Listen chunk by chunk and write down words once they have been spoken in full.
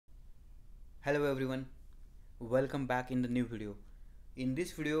Hello everyone, welcome back in the new video. In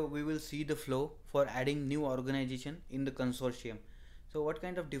this video we will see the flow for adding new organization in the consortium. So what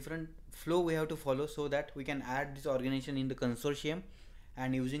kind of different flow we have to follow so that we can add this organization in the consortium,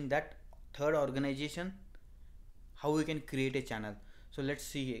 and using that third organization how we can create a channel. So let's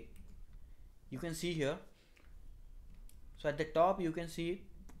see. You can see here, so at the top you can see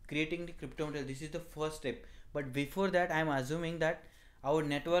creating the crypto material. This is the first step, but before that I am assuming that our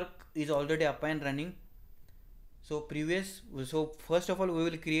network is already up and running. So first of all we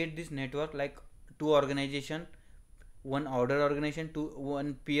will create this network like two organization, one order organization,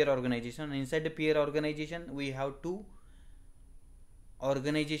 one peer organization, and inside the peer organization we have two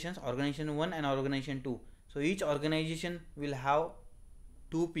organizations, organization 1 and organization 2. So each organization will have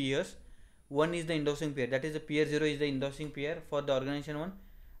two peers. One is the endorsing peer, that is the peer 0 is the endorsing peer for the organization 1,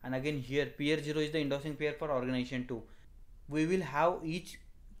 and again here peer 0 is the endorsing peer for organization 2. We will have each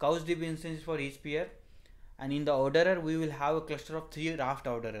CouchDB instances for each peer, and in the orderer we will have a cluster of 3 raft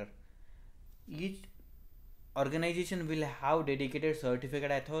orderer. Each organization will have dedicated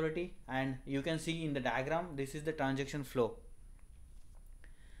certificate authority, and you can see in the diagram this is the transaction flow.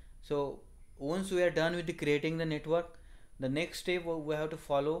 So once we are done with creating the network, the next step we have to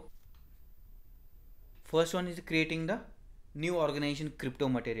follow. First one is creating the new organization crypto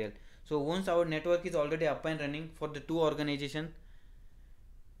material. So once our network is already up and running for the two organization,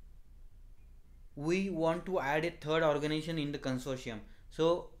 we want to add a third organization in the consortium.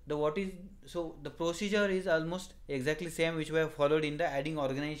 So the procedure is almost exactly same which we have followed in the adding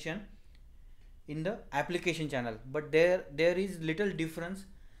organization in the application channel, but there is little difference.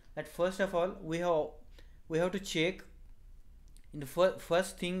 That first of all we have to check. In the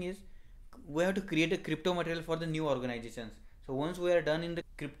first thing is we have to create a crypto material for the new organizations. So once we are done in the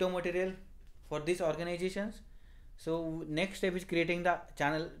crypto material for these organizations, so next step is creating the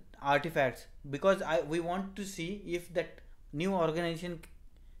channel artifacts, because we want to see if that new organization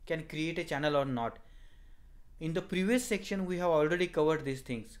can create a channel or not. In the previous section we have already covered these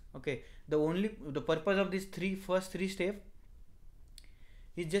things. Okay, the purpose of these first three steps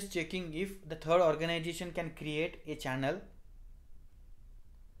is just checking if the third organization can create a channel,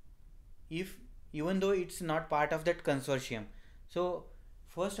 if even though it's not part of that consortium. So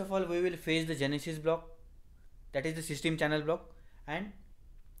first of all we will fetch the genesis block, that is the system channel block, and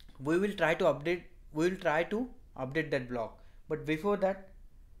we will try to update that block. But before that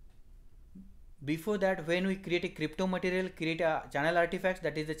when we create a crypto material, create a channel artifacts,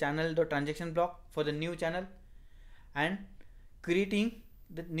 that is the channel.transaction block for the new channel, and creating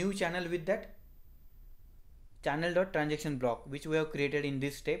the new channel with that channel.transaction block which we have created in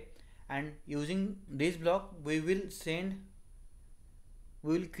this step. And using this block we will send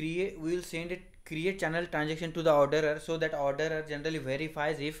a create channel transaction to the orderer, so that orderer generally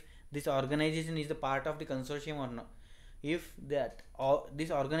verifies if this organization is the part of the consortium or not. If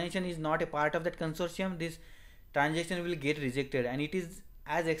this organization is not a part of that consortium, this transaction will get rejected, and it is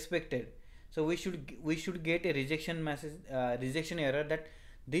as expected. So we should get a rejection message, rejection error, that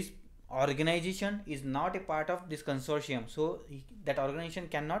this organization is not a part of this consortium, so that organization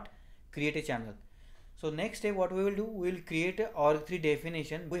cannot create a channel. So next step what we will do, we will create a org3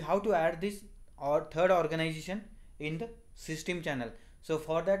 definition. We have to add this third organization in the system channel. So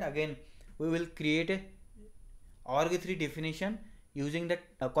for that again we will create a org3 definition using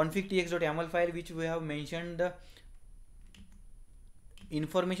that config.tx.yaml file which we have mentioned the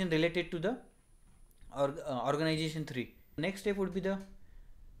information related to the organization 3. Next step would be the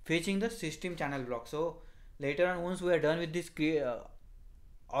fetching the system channel block. So later on, once we are done with this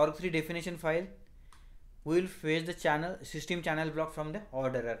org3 definition file, we will fetch the system channel block from the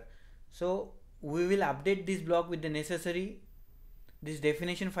orderer. So we will update this block with the necessary this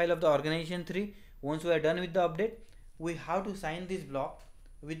definition file of the organization 3. Once we are done with the update, we have to sign this block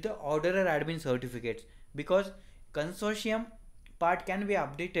with the orderer admin certificates, because consortium part can be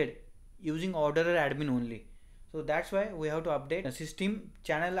updated using orderer admin only. So that's why we have to update the system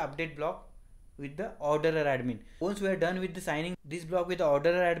channel update block with the orderer admin. Once we are done with the signing this block with the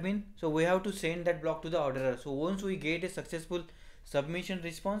orderer admin, so we have to send that block to the orderer. So once we get a successful submission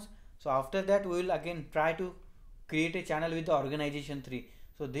response, so after that we will again try to create a channel with the organization 3.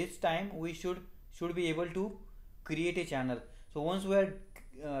 So this time we should be able to create a channel. So once we are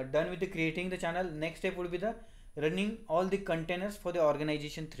done with the creating the channel, next step would be the running all the containers for the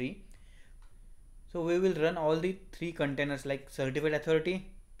organization 3. So we will run all the 3 containers like certificate authority,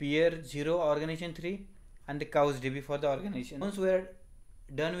 peer 0 organization 3, and the CouchDB for the organization. Once we are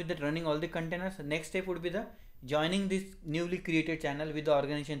done with the running all the containers, the next step would be the joining this newly created channel with the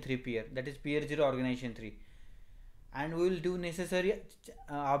organization 3 peer, that is peer 0 organization 3. and we will do necessary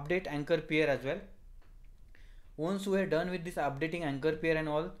update anchor pair as well. Once we are done with this updating anchor pair and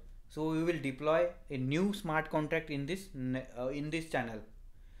all, so we will deploy a new smart contract in this channel.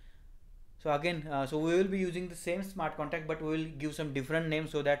 So again, so we will be using the same smart contract, but we will give some different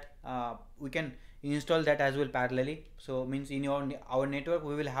names so that we can install that as well parallelly. So means in our network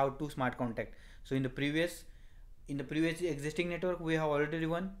we will have two smart contract. So in the previous existing network we have already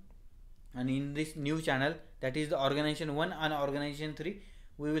one, and in this new channel, that is the organization 1 and organization 3,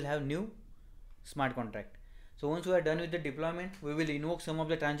 we will have new smart contract. So once we are done with the deployment, we will invoke some of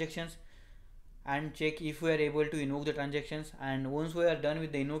the transactions and check if we are able to invoke the transactions, and once we are done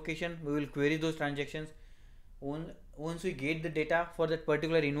with the invocation, we will query those transactions. Once we get the data for that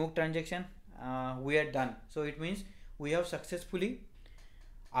particular invoke transaction, we are done. So it means we have successfully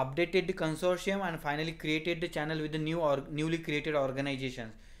updated the consortium and finally created the channel with the newly created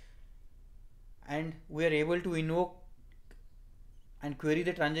organizations, and we are able to invoke and query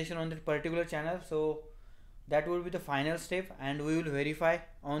the transaction on that particular channel. So that will be the final step, and we will verify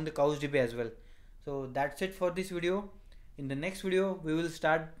on the CouchDB as well. So that's it for this video. In the next video we will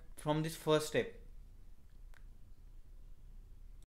start from this first step.